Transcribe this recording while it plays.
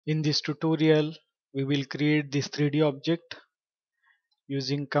In this tutorial, we will create this 3D object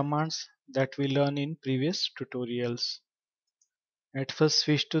using commands that we learned in previous tutorials. At first,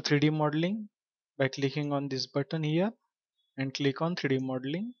 switch to 3D modeling by clicking on this button here and click on 3D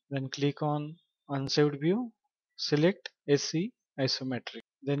modeling. Then click on unsaved view, select SE isometric.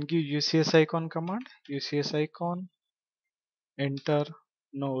 Then give UCS icon command, UCS icon, enter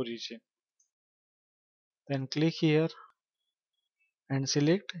no origin. Then click here and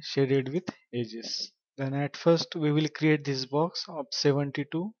select shaded with edges. Then at first we will create this box of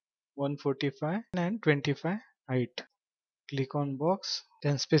 72, 145 and 25 height. Click on box,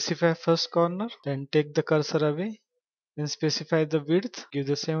 then specify first corner, then take the cursor away, then specify the width, give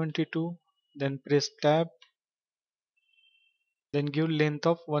the 72, then press tab, then give length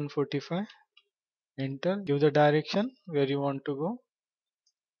of 145, enter, give the direction where you want to go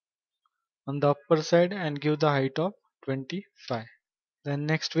on the upper side and give the height of 25. Then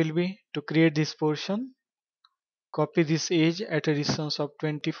next will be to create this portion. Copy this edge at a distance of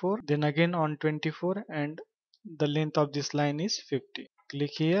 24, then again on 24, and the length of this line is 50.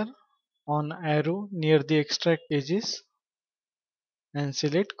 Click here on arrow near the extract edges and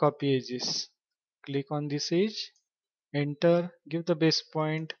select copy edges. Click on this edge, enter, give the base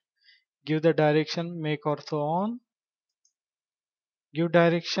point, give the direction, make ortho on, give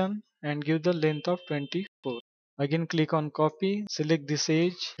direction and give the length of 24. Again click on copy, select this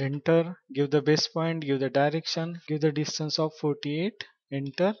edge, enter, give the base point, give the direction, give the distance of 48,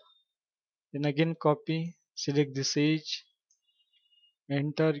 enter. Then again copy, select this edge,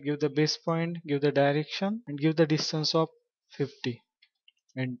 enter, give the base point, give the direction and give the distance of 50,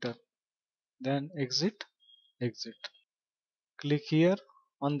 enter. Then exit, exit. Click here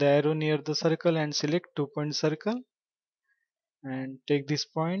on the arrow near the circle and select 2-point circle and take this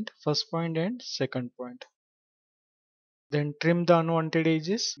point, first point and second point. Then trim the unwanted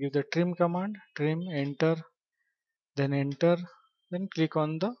edges, give the trim command, trim, enter, then click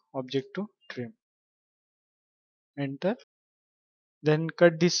on the object to trim, enter. Then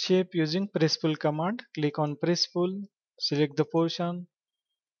cut this shape using press pull command. Click on press pull, select the portion,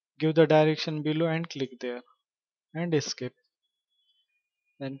 give the direction below and click there and escape.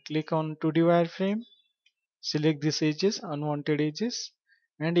 Then click on 2D wireframe, select these edges, unwanted edges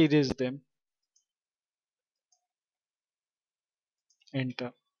and erase them.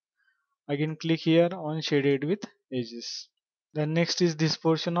 Enter. Again click here on shaded with edges. Then next is this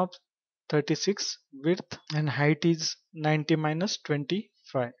portion of 36 width and height is 90 minus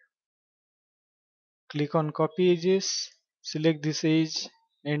 25. Click on copy edges, select this edge,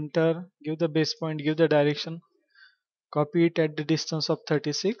 enter, give the base point, give the direction, copy it at the distance of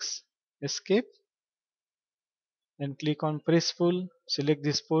 36, escape, then click on press pull, select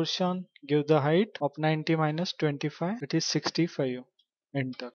this portion, give the height of 90 minus 25, that is 65,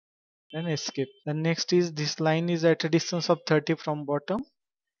 enter, then escape. Then next is this line is at a distance of 30 from bottom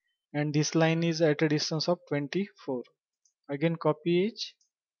and this line is at a distance of 24. Again copy edge,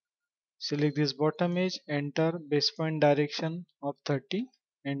 select this bottom edge, enter, base point direction of 30,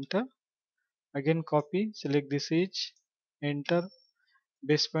 enter. Again copy, select this edge, enter,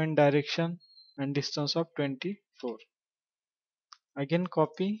 base point direction and distance of 24. Again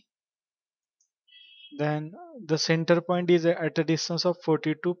copy, then the center point is at a distance of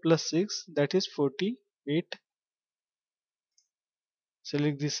 42 plus 6, that is 48.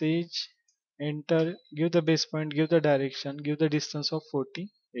 Select this edge, enter, give the base point, give the direction, give the distance of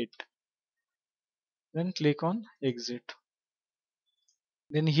 48. Then click on exit.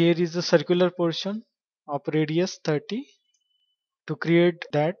 Then here is the circular portion of radius 30. To create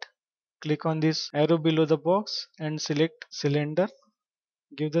that, click on this arrow below the box and select cylinder.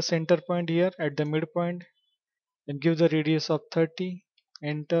 Give the center point here at the midpoint and give the radius of 30.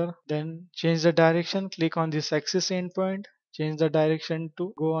 Enter. Then change the direction. Click on this axis endpoint. Change the direction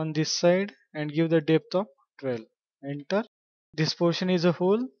to go on this side and give the depth of 12. Enter. This portion is a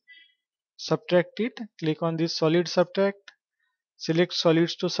hole. Subtract it. Click on this solid subtract. Select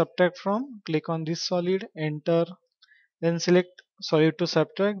solids to subtract from. Click on this solid. Enter. Then select solid to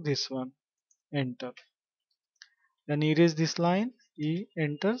subtract this one. Enter. Then erase this line.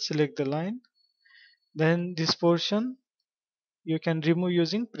 Enter. Select the line. Then this portion you can remove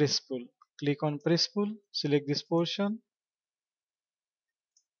using press pull. Click on press pull. Select this portion.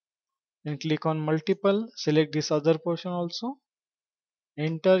 Then click on multiple. Select this other portion also.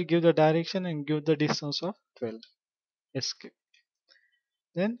 Enter. Give the direction and give the distance of 12. Escape.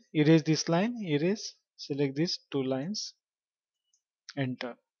 Then erase this line. Erase. Select these two lines.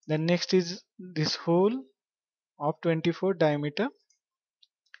 Enter. Then next is this hole of 24 diameter.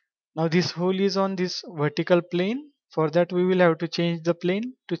 Now this hole is on this vertical plane For that we will have to change the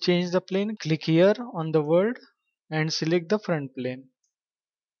plane. To change the plane, click here on the word and select the front plane.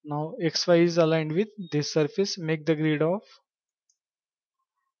 Now XY is aligned with this surface. Make the grid off.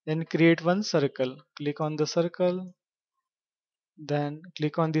 Then create one circle. Click on the circle. Then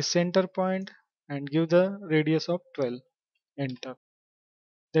click on the center point and give the radius of 12. Enter.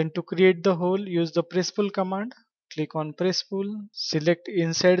 Then to create the hole, use the press pull command. Click on press pull. Select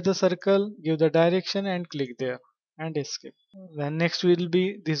inside the circle. Give the direction and click there and escape. Then next will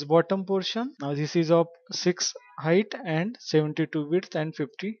be this bottom portion. Now this is of 6 height and 72 width and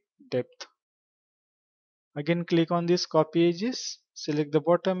 50 depth. Again click on this copy edges. Select the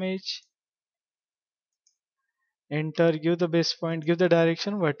bottom edge. Enter, give the base point, give the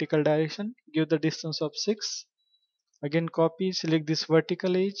direction, vertical direction, give the distance of 6. Again copy, select this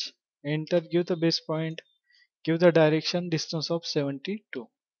vertical edge. Enter, give the base point, give the direction, distance of 72.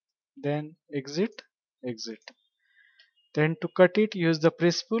 Then exit, exit. Then to cut it, use the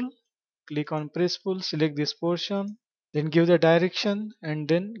press pull. Click on press pull, select this portion, then give the direction and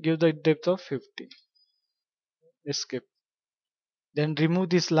then give the depth of 50. Escape. Then remove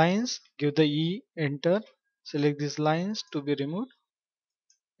these lines, give the E, enter, select these lines to be removed,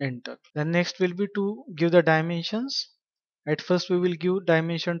 enter. Then next will be to give the dimensions. At first we will give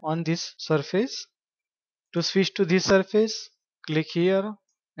dimension on this surface. To switch to this surface, click here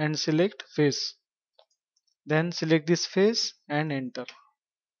and select face. Then select this face and enter.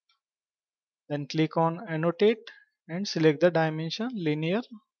 Then click on annotate and select the dimension linear.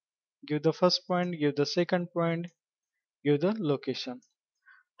 Give the first point, give the second point, give the location.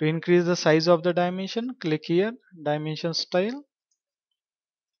 To increase the size of the dimension, click here, dimension style,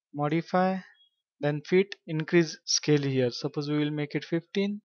 modify, then fit, increase scale here. Suppose we will make it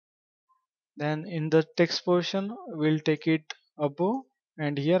 15. Then in the text portion, we'll take it above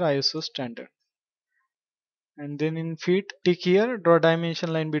and here ISO standard. And then in fit, tick here, draw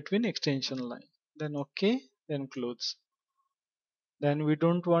dimension line between extension line. Then OK, then close. Then we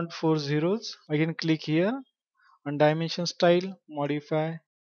don't want 4 zeros. Again click here on dimension style, modify,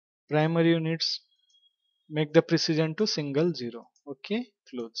 primary units, make the precision to single zero. OK,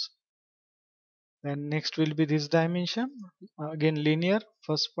 close. Then next will be this dimension. Again linear,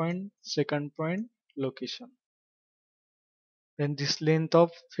 first point, second point, location. Then this length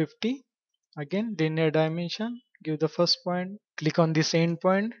of 50. Again linear dimension, give the first point, click on this end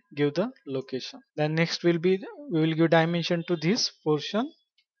point, give the location. Then next will be, we will give dimension to this portion.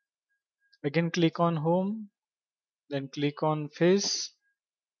 Again click on home, then click on face,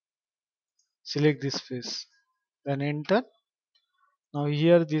 select this face, then enter. Now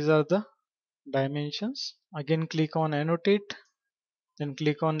here these are the dimensions. Again click on annotate, then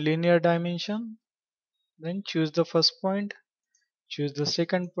click on linear dimension, then choose the first point, choose the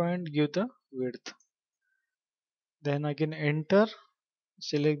second point, give the width. Then again enter,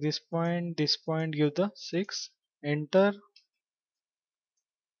 select this point, give the 6, enter,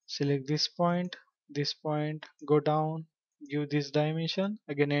 select this point, go down, give this dimension,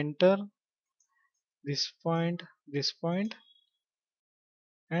 again enter, this point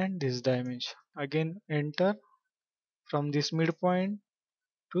and this dimension. Again enter, from this midpoint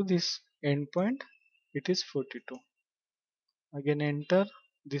to this end point, it is 42. Again enter,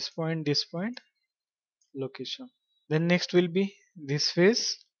 this point, location. Then next will be this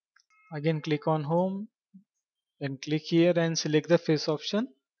face. Again click on home, then click here and select the face option.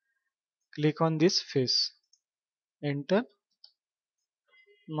 Click on this face, enter.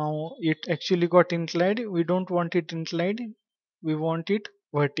 Now it actually got inclined. We don't want it inclined, we want it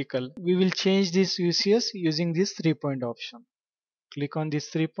vertical. We will change this UCS using this 3-point option. Click on this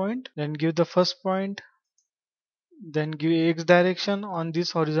 3-point, then give the first point, then give X direction on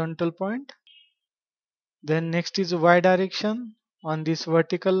this horizontal point. Then next is Y direction on this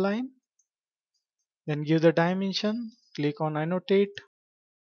vertical line. Then give the dimension, click on annotate,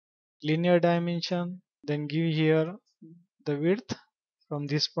 linear dimension, then give here the width from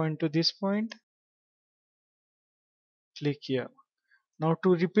this point to this point, click here. Now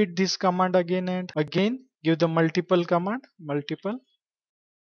to repeat this command again and again, give the multiple command, multiple,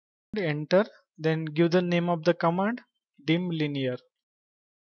 enter, then give the name of the command, dim linear,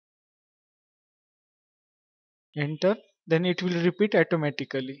 enter, then it will repeat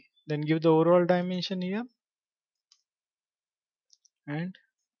automatically. Then give the overall dimension here and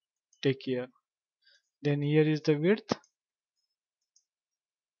take here. Then here is the width,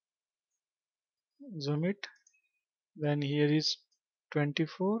 zoom it, then here is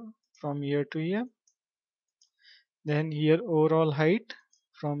 24 from here to here, then here overall height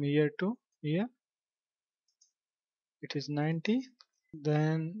from here to here, it is 90.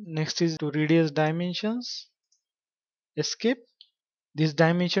 Then next is to reduce dimensions, escape this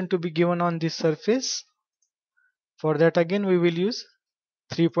dimension to be given on this surface. For that again we will use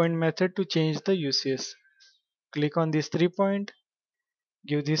 3-point method to change the UCS. Click on this 3-point,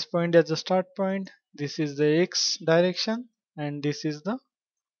 give this point as a start point. This is the X direction and this is the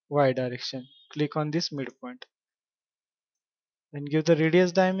Y direction. Click on this midpoint. Then give the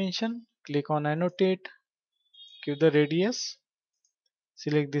radius dimension. Click on annotate, give the radius,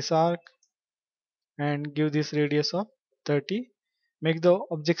 select this arc and give this radius of 30. Make the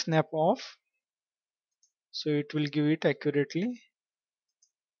object snap off so it will give it accurately.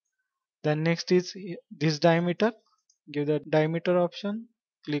 Then next is this diameter. Give the diameter option,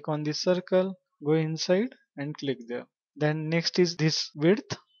 click on this circle, go inside and click there. Then next is this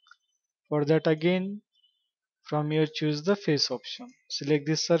width. For that again from here choose the face option. Select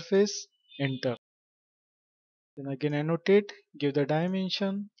this surface, enter. Then again annotate, give the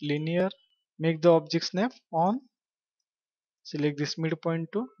dimension, linear, make the object snap on. Select this midpoint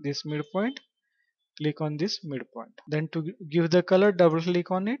to this midpoint, click on this midpoint. Then to give the color, double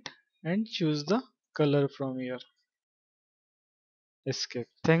click on it and choose the color from here. Escape.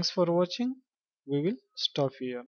 Thanks for watching. We will stop here.